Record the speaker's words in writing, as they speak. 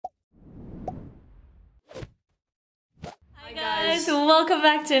welcome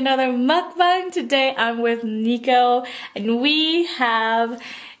back to another mukbang. Today I'm with Nico and we have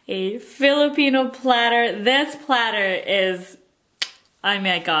a Filipino platter. This platter is, oh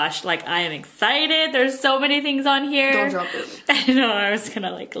my gosh, like I am excited. There's so many things on here. Don't drop it. I know, I was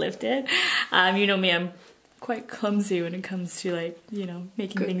gonna like lift it. You know me, I'm quite clumsy when it comes to like, you know,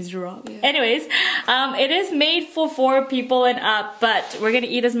 making things drop. Yeah. Anyways, it is made for 4 people and up, but we're gonna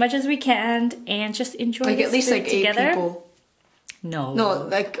eat as much as we can and just enjoy like at least like together. 8 people. No. No,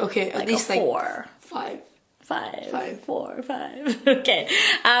 like okay, at least like 4. 5. 4, 5. Okay.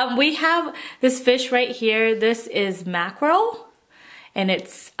 We have this fish right here. This is mackerel. And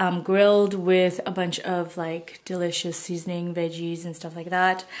it's grilled with a bunch of like delicious seasoning, veggies and stuff like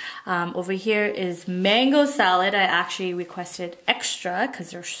that. Over here is mango salad. I actually requested extra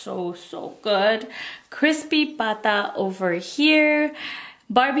because they're so good. Crispy pata over here.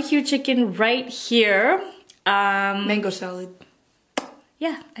 Barbecue chicken right here. Mango salad.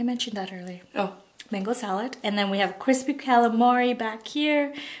 Yeah, I mentioned that earlier. Oh. Mango salad. And then we have crispy calamari back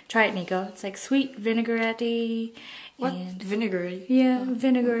here. Try it, Nico. It's like sweet vinaigrette. What? And vinaigrette? Yeah,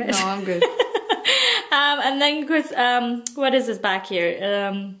 vinaigrette. No, I'm good. And then Chris, what is this back here?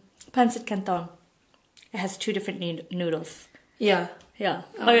 Pancit Canton. It has 2 different noodles. Yeah. Yeah.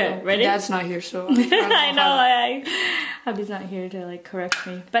 Okay, ready? Dad's not here, so I know. Hubby's not here to like correct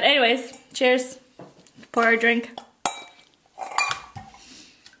me. But anyways, cheers. Pour our drink.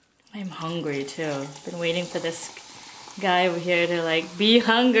 I'm hungry too. Been waiting for this guy over here to like be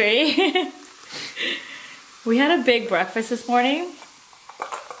hungry. We had a big breakfast this morning.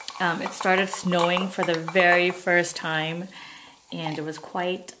 It started snowing for the very first time and it was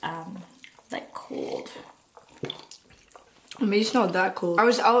quite like cold. I mean, it's not that cold. I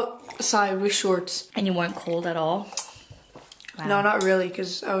was outside with shorts. And you weren't cold at all? Wow. No, not really,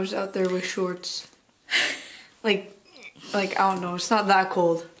 because I was out there with shorts. like I don't know, it's not that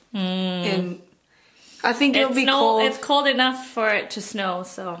cold. And I think it'll be cold. It's cold enough for it to snow,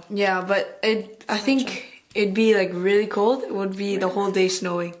 so. Yeah, but I think it'd be like really cold. It would be the whole day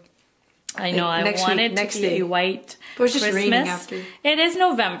snowing. I know, I wanted to be white. But it's just Christmas. raining after. It is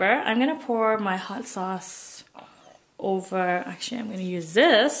November. I'm gonna pour my hot sauce over, actually I'm gonna use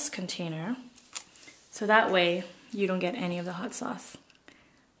this container. So that way you don't get any of the hot sauce.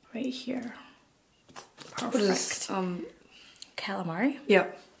 Right here. Perfect. What is this? Calamari. Yeah.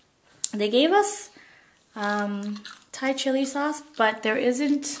 They gave us Thai chili sauce, but there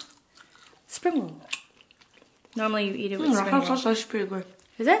isn't spring roll. Normally you eat it with spring roll. The hot sauce is pretty good.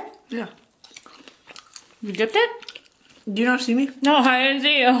 Is it? Yeah. You dipped it? Do you not see me? No, I didn't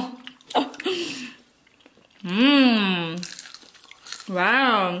see you. Mmm.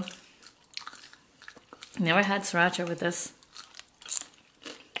 Wow. Never had sriracha with this.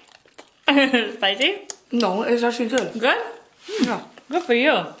 Spicy? No, it's actually good. Good? Yeah. Good for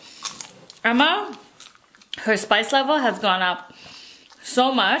you. Emma, her spice level has gone up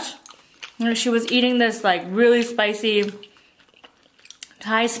so much. She was eating this like really spicy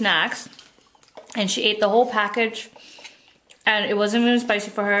Thai snacks and she ate the whole package and it wasn't even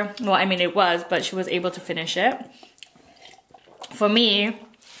spicy for her. Well, I mean it was, but she was able to finish it. For me,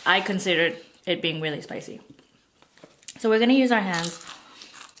 I considered it being really spicy. So we're gonna use our hands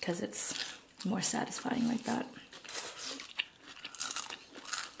because it's more satisfying like that.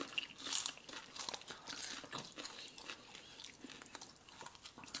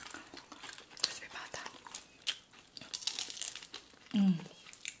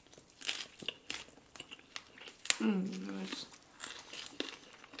 Nice.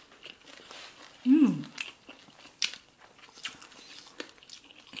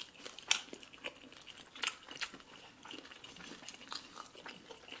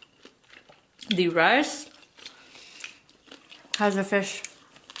 The rice has a fish.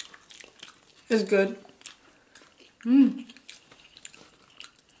 It's good.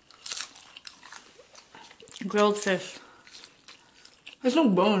 Grilled fish. There's no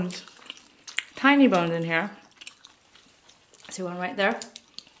bones. Tiny bones in here. See one right there?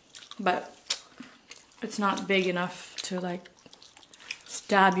 But it's not big enough to like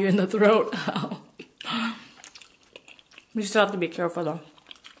stab you in the throat. We still have to be careful though.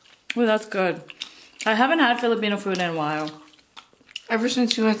 Oh, that's good. I haven't had Filipino food in a while. Ever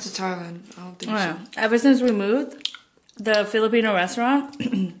since we went to Thailand, I don't think so. Ever since we moved, the Filipino restaurant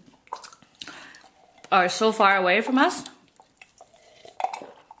are so far away from us.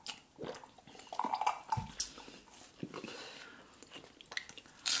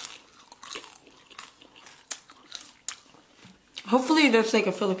 Hopefully there's like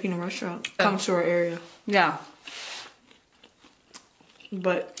a Filipino restaurant comes to our area. Yeah.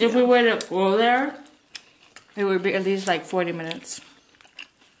 But if we were to go there, it would be at least like 40 minutes.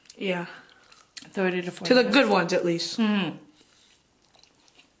 Yeah. 30 to 40. To the good ones, at least. Mm.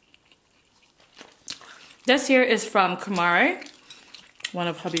 This here is from Kumare, one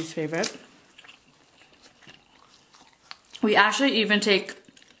of hubby's favorite. We actually even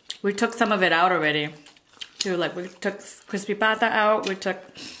we took some of it out already. Too, like we took crispy pata out, we took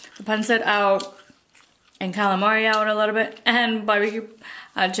the pancit out, and calamari out a little bit, and barbecue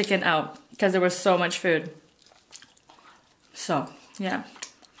chicken out, because there was so much food. So, yeah.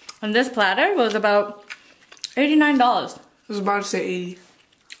 And this platter was about $89. I was about to say 80.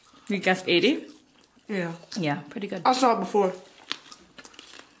 You guessed 80? Yeah. Yeah, pretty good. I saw it before.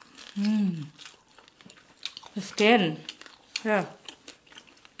 Mmm. The skin. Yeah.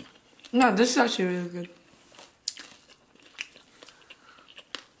 No, this is actually really good.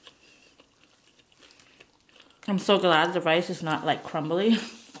 I'm so glad the rice is not like crumbly.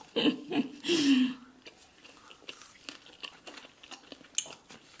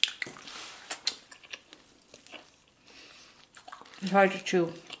 It's hard to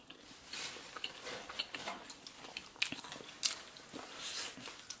chew.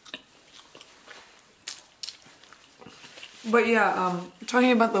 But yeah,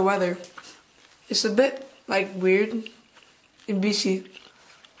 talking about the weather, it's a bit like weird in BC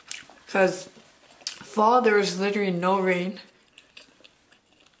because fall there was literally no rain.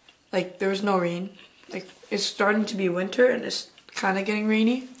 Like there was no rain. Like it's starting to be winter and it's kind of getting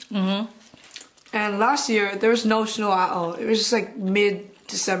rainy. Mm-hmm. And last year there was no snow at all. It was just like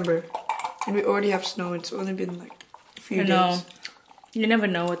mid-December, and we already have snow. It's only been like a few days. You never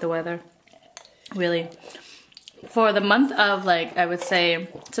know with the weather, really. For the month of, like, I would say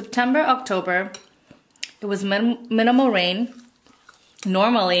September, October, it was minimal rain.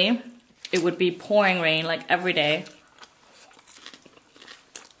 Normally, it would be pouring rain, like, every day.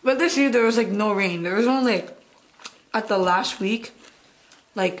 But this year, there was, like, no rain. There was only, like, at the last week,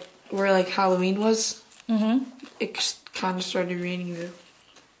 like, where, like, Halloween was. Mm-hmm. It kind of started raining there.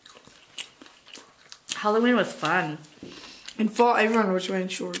 Halloween was fun. In fall, everyone was wearing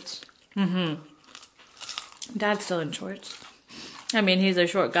shorts. Mm-hmm. Dad's still in shorts. I mean, he's a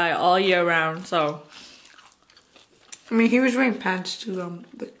short guy all year round, so. I mean, he was wearing pants too,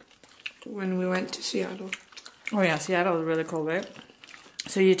 when we went to Seattle. Oh yeah, Seattle was really cool, right?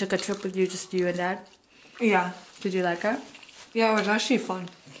 So you took a trip with just you and Dad? Yeah. Did you like it? Yeah, it was actually fun.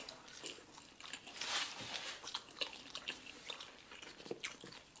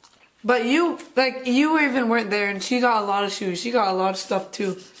 But you even weren't there, and she got a lot of shoes. She got a lot of stuff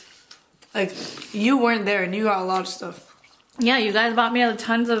too. Like, you weren't there, and you got a lot of stuff. Yeah, you guys bought me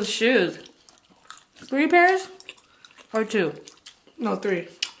tons of shoes. 3 pairs? Or 2? No, 3.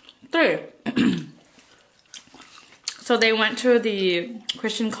 3. So they went to the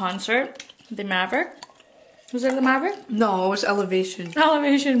Christian concert, the Maverick. Was it the Maverick? No, it was Elevation.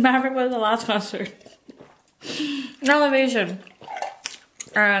 Elevation. Maverick was the last concert. Elevation.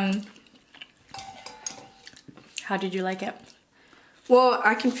 And how did you like it? Well,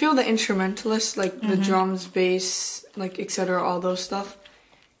 I can feel the instrumentalists, like the drums, bass, like etc., all those stuff.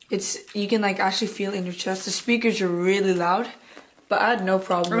 You can like actually feel it in your chest. The speakers are really loud, but I had no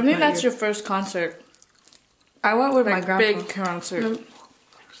problem. I think that's your first concert. I went with my grandpa. Big concert.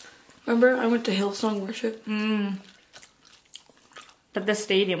 Remember, I went to Hillsong Worship. But the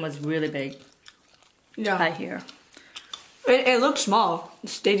stadium was really big. Yeah, I hear. It looked small. The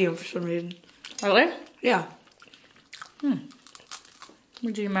stadium for some reason. Really? Yeah.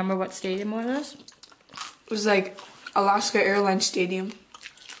 Do you remember what stadium it was? It was like Alaska Airlines Stadium.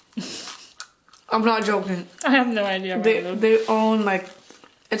 I'm not joking. I have no idea. They own like,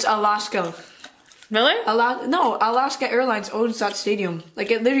 it's Alaska. Really? No, Alaska Airlines owns that stadium.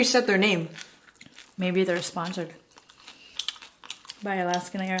 Like it literally said their name. Maybe they're sponsored by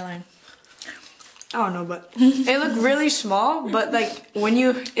Alaskan Airlines. I don't know, but it looked really small. But like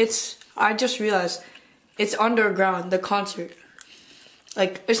I just realized it's underground. The concert.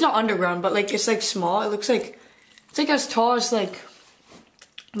 Like, it's not underground, but like it's like small. It looks like it's like as tall as like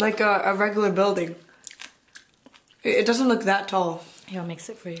a regular building. It doesn't look that tall. He'll mix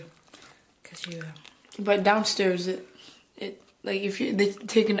it for you, cause you. But downstairs, it like they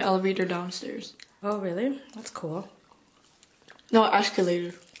take an elevator downstairs. Oh really? That's cool. No,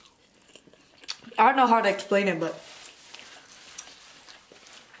 escalator. I don't know how to explain it, but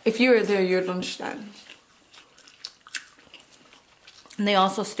if you were there, you'd understand. And they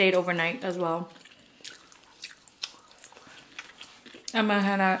also stayed overnight as well. Emma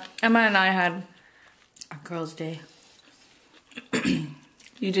and I had a girls' day.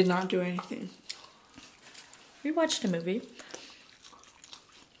 You did not do anything. We watched a movie.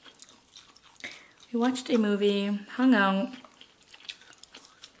 We watched a movie, hung out.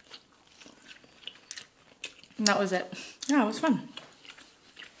 And that was it. Yeah, it was fun.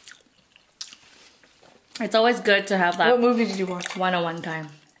 It's always good to have that. What movie did you watch? One-on-one time.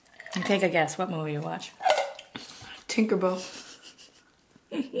 And take a guess what movie you watch. Tinkerbell.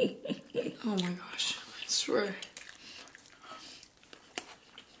 Oh my gosh. I swear.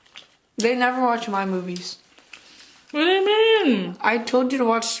 They never watch my movies. What do you mean? I told you to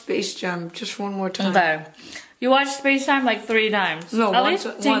watch Space Jam just one more time. Okay. You watched Space Time like 3 times. No, At once.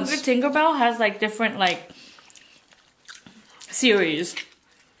 least Tinkerbell has like different like series.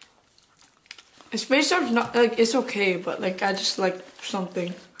 Space Jam's not like it's okay, but like I just like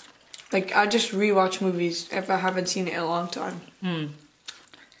something. Like I just rewatch movies if I haven't seen it in a long time.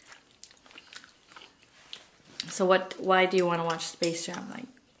 So why do you want to watch Space Jam? Like,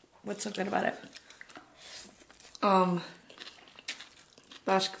 what's so good about it?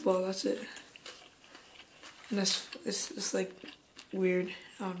 Basketball, that's it. And it's like weird.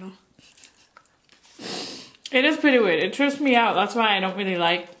 I don't know. It is pretty weird. It trips me out. That's why I don't really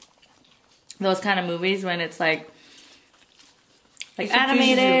like those kind of movies when it's like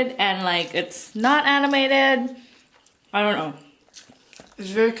animated and like it's not animated. I don't know. It's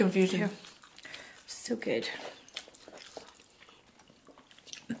very confusing. Yeah. So good.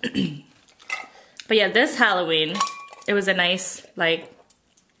 But yeah, this Halloween, it was a nice like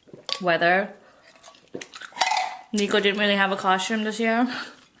weather. Nico didn't really have a costume this year.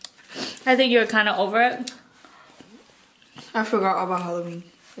 I think you were kind of over it. I forgot about Halloween.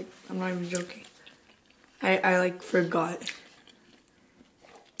 Like, I'm not even joking. I like forgot.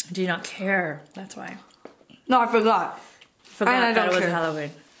 Do you not care? That's why. No, I forgot. Forgot And I that don't it was care.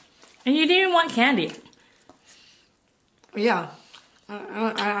 Halloween. And you didn't even want candy. Yeah.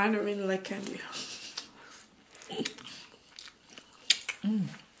 I don't really like candy.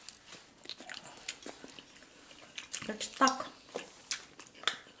 Get stuck.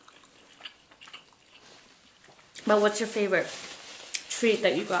 But what's your favorite treat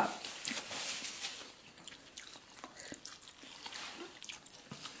that you got?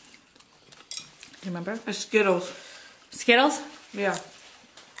 Do you remember? Skittles. Skittles? Yeah.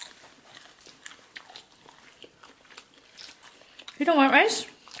 You don't want rice?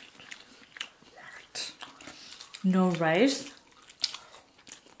 No rice?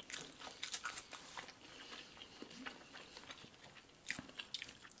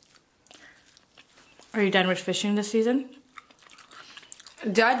 Are you done with fishing this season?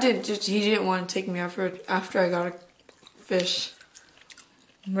 Dad he didn't want to take me after I got a fish.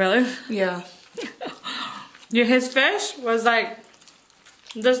 Really? Yeah. His fish was like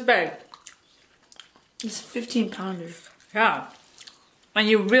this big. It's a 15-pounder. Yeah. And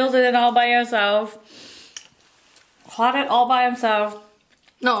you reeled it in all by yourself. Caught it all by himself.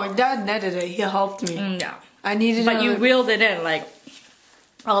 No, Dad netted it. He helped me. Yeah. I needed But you reeled it in like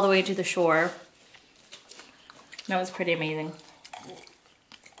all the way to the shore. That was pretty amazing.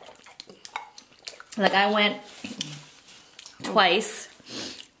 Like I went twice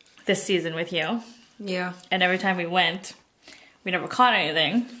this season with you. Yeah. And every time we went, we never caught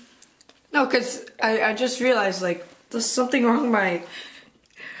anything. No, because I just realized, like, there's something wrong with my...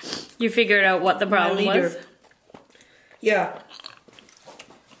 You figured out what the problem was? Yeah.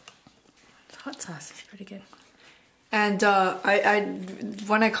 The hot sauce is pretty good. And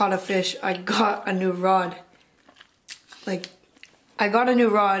when I caught a fish, I got a new rod. Like, I got a new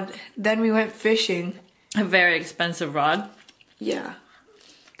rod, then we went fishing. A very expensive rod. Yeah.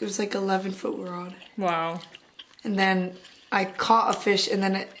 It was like 11-foot rod. Wow. And then I caught a fish, and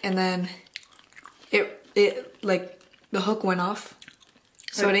then it like the hook went off,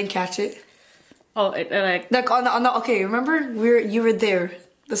 so I didn't catch it. Oh, it like on the okay. Remember you were there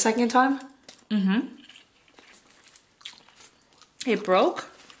the second time. it broke.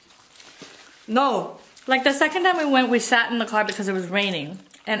 No. Like the second time we went, we sat in the car because it was raining,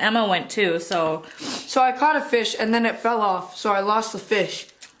 and Emma went too. So I caught a fish, and then it fell off, so I lost the fish.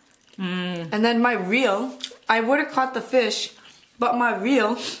 And then my reel, I would have caught the fish, but my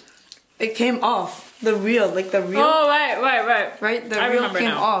reel, it came off. The reel, like the reel. Oh right. Right, the I reel remember came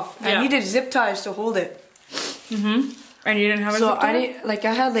now. off. Yeah. I needed zip ties to hold it. And you didn't have a So zip tie? I didn't, like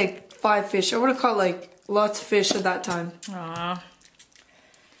I had like 5 fish. I would have caught like lots of fish at that time. Aw,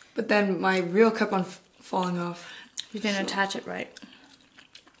 But then my reel kept on falling off. you didn't attach it right.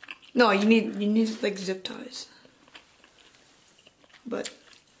 No, you need like zip ties. But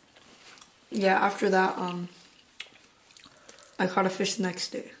yeah, after that, I caught a fish the next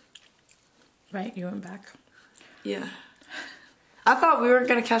day. Right, you went back. Yeah. I thought we weren't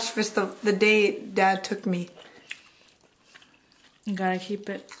gonna catch fish the day Dad took me. You gotta keep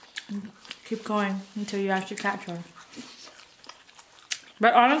going until you actually catch her.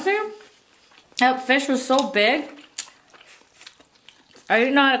 But honestly, That fish was so big. I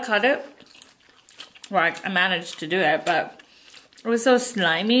didn't know how to cut it. Well, I managed to do it, but it was so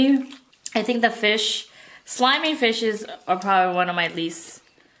slimy. I think slimy fishes are probably one of my least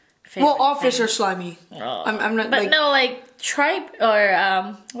favorite. Well, all fish are slimy. Oh. I'm not. But like, no, like tripe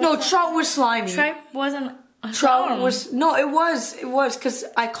or no, trout was slimy. tripe wasn't. Trout was no, it was because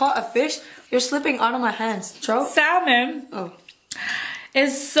I caught a fish. You're slipping out of my hands. Trout. Salmon. Oh.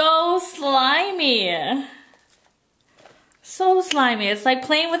 Is so slimy. So slimy. It's like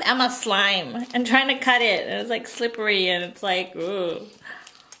playing with Emma's slime and trying to cut it. And it's like slippery and it's like, ooh.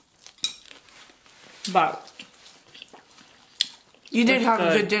 But you did have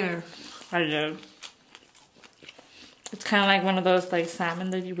good. a good dinner. I did. It's kind of like one of those like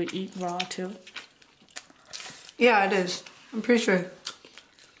salmon that you would eat raw too. Yeah, it is. I'm pretty sure.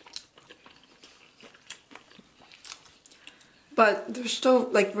 But there's still,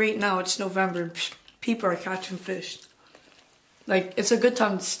 like, right now, it's November. People are catching fish. Like, it's a good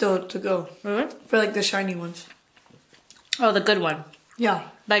time still to go. Really? For, like, the shiny ones. Oh, the good one. Yeah.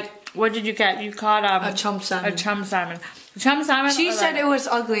 Like, what did you catch? You caught a chum salmon. A chum salmon. The chum salmon. She said it was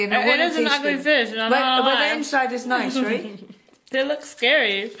ugly and it is an ugly fish. But the inside is nice, right? They look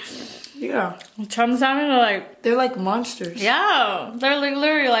scary. Yeah. Chum salmon are like... They're like monsters. Yeah. They're like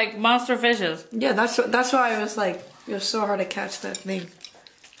literally like monster fishes. Yeah, that's why I was like, it was so hard to catch that thing.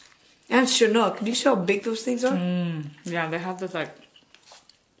 And Chinook. Do you see how big those things are? Yeah, they have this like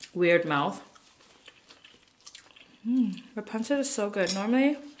weird mouth. The pancit is so good.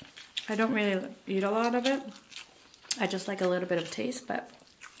 Normally, I don't really eat a lot of it. I just like a little bit of taste, but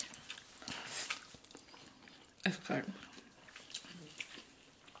it's good.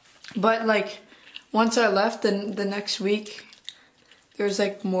 But like, once I left, then the next week, there's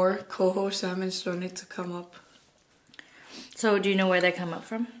like more coho salmon starting to come up. So do you know where they come up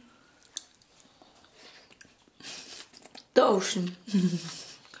from? The ocean.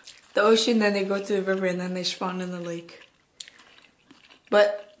 The ocean, then they go to the river, and then they spawn in the lake.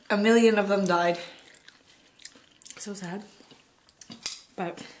 But 1 million of them died. So sad.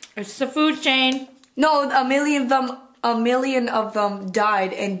 But it's the food chain. No, 1 million of them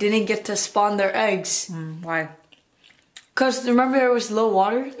died and didn't get to spawn their eggs. Why? Because remember there was low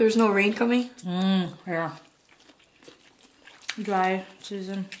water? There was no rain coming? Yeah. Dry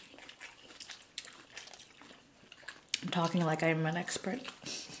season. I'm talking like I'm an expert.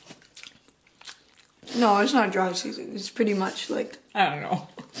 No, it's not dry season. It's pretty much like I don't know.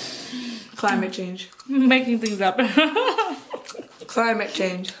 climate change. Making things up. Climate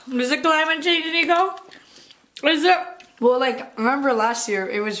change. Is it climate change, Nico? Is it? Well, like, remember last year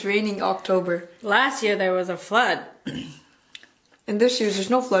it was raining October. Last year there was a flood. And this year there's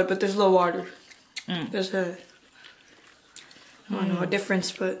no flood, but there's low water. There's a... I don't know a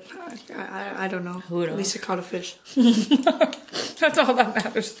difference, but I don't know. Who knows? At least I caught a fish. That's all that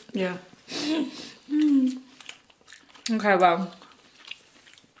matters. Yeah. Okay, well.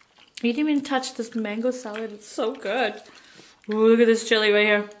 You didn't even touch this mango salad. It's so good. Ooh, look at this chili right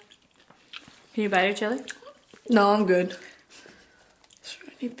here. Can you bite your chili? No, I'm good. Is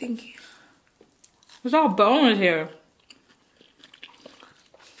there anything here? There's all bones here.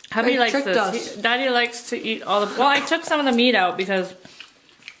 Hubby likes tricked this. us. Daddy likes to eat all the... Well, I took some of the meat out because...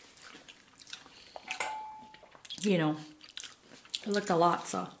 You know. It looked a lot,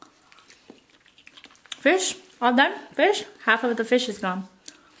 so... Fish? All done? Fish? Half of the fish is gone.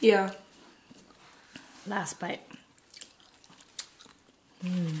 Yeah. Last bite.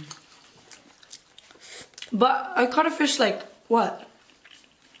 But I caught a fish like, what?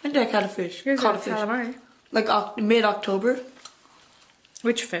 When did I catch a fish? Here's Caught a a fish. calamari. Like mid-October.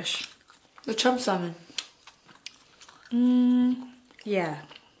 Which fish? The chum salmon. Yeah.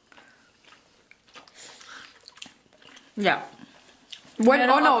 Yeah. When?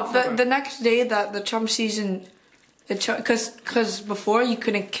 Oh no, October. the next day that the chum season, because before you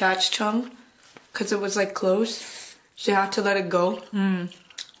couldn't catch chum, because it was like closed, so you had to let it go.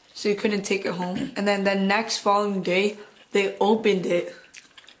 So you couldn't take it home, and then the next following day they opened it,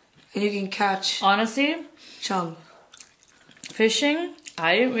 and you can catch Honestly, chum. fishing,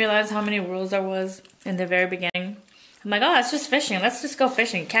 I didn't realize how many rules there was in the very beginning. I'm like, oh, it's just fishing. Let's just go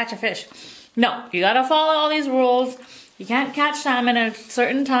fishing, catch a fish. No, you gotta follow all these rules. You can't catch salmon at a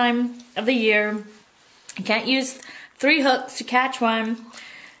certain time of the year. You can't use 3 hooks to catch one.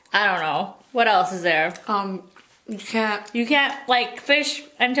 I don't know. What else is there? You can't. You can't, like, fish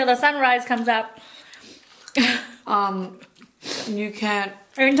until the sunrise comes up. You can't.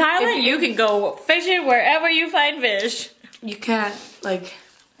 In Thailand, you can go fishing wherever you find fish. You can't, like,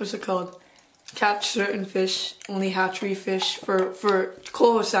 what's it called? catch certain fish, only hatchery fish for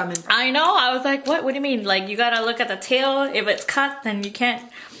coho salmon. I know. I was like, what? What do you mean? Like, you gotta look at the tail. If it's cut, then you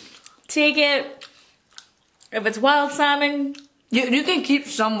can't take it. If it's wild salmon, you can keep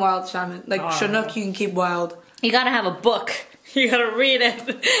some wild salmon. Like Chinook, you can keep wild. you gotta have a book. You gotta read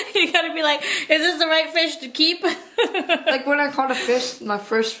it. You gotta be like, is this the right fish to keep? Like when I caught a fish, my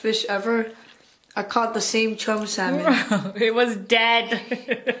first fish ever, I caught the same chum salmon. It was dead.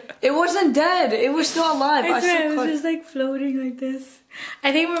 It wasn't dead. It was still alive. I swear, it was just like floating like this.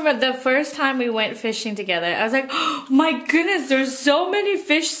 I think remember the first time we went fishing together, I was like, oh my goodness, there's so many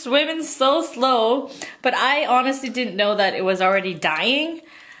fish swimming so slow. But I honestly didn't know that it was already dying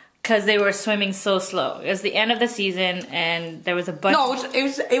because they were swimming so slow. It was the end of the season and there was a bunch. No,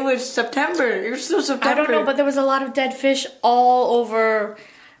 it was September. It was still September. I don't know, but there was a lot of dead fish all over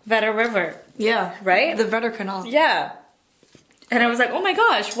Vetter River. Yeah. Right? The Vetter Canal. Yeah. And I was like, oh my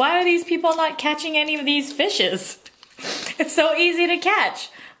gosh, why are these people not catching any of these fishes? It's so easy to catch.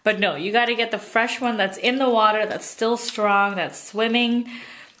 But no, you got to get the fresh one that's in the water, that's still strong, that's swimming.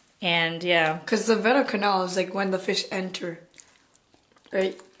 And yeah. Because the Vetter Canal is like when the fish enter.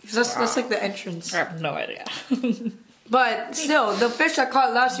 Right? 'Cause that's like the entrance. I have no idea. But still, the fish I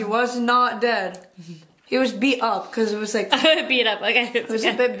caught last year was not dead. He was beat up because it was like... Beat up, okay. It was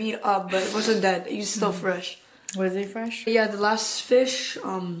a bit beat up, but it wasn't dead. He was still fresh. Was he fresh? Yeah, the last fish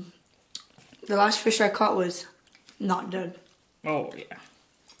I caught was not dead. Oh, yeah.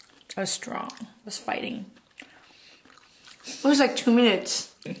 I was strong. I was fighting. It was like 2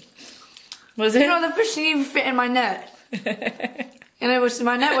 minutes. Was it? You know, the fish didn't even fit in my net. And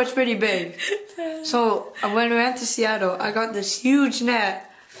my net was pretty big. So when we went to Seattle, I got this huge net.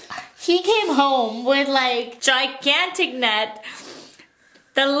 He came home with like gigantic net.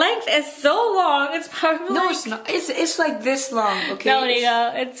 The length is so long. It's probably No, it's not. It's like this long. Okay. No,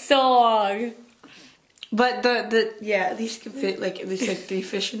 Nico, it's so long. But at least can fit like at least like 3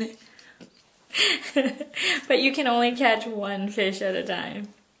 fish in it. But you can only catch one fish at a time.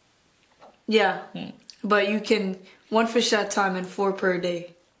 Yeah. But you can 1 fish at a time and 4 per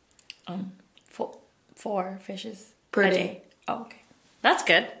day. 4 fishes Per a day. Oh, okay. That's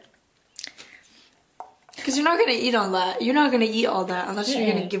good. Because you're not gonna eat on that. You're not gonna eat all that unless you're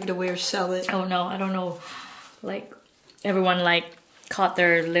gonna give it away or sell it. Oh no, I don't know. Like everyone like caught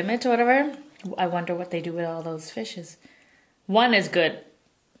their limit or whatever. I wonder what they do with all those fishes. 1 is good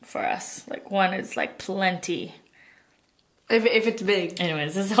for us. Like 1 is like plenty. If it's big.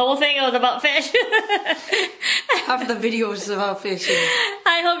 Anyways, this whole thing was about fish. Half the video was about fishing.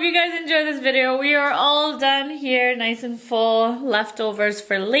 I hope you guys enjoyed this video. We are all done here, nice and full. Leftovers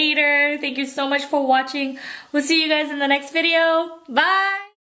for later. Thank you so much for watching. We'll see you guys in the next video. Bye!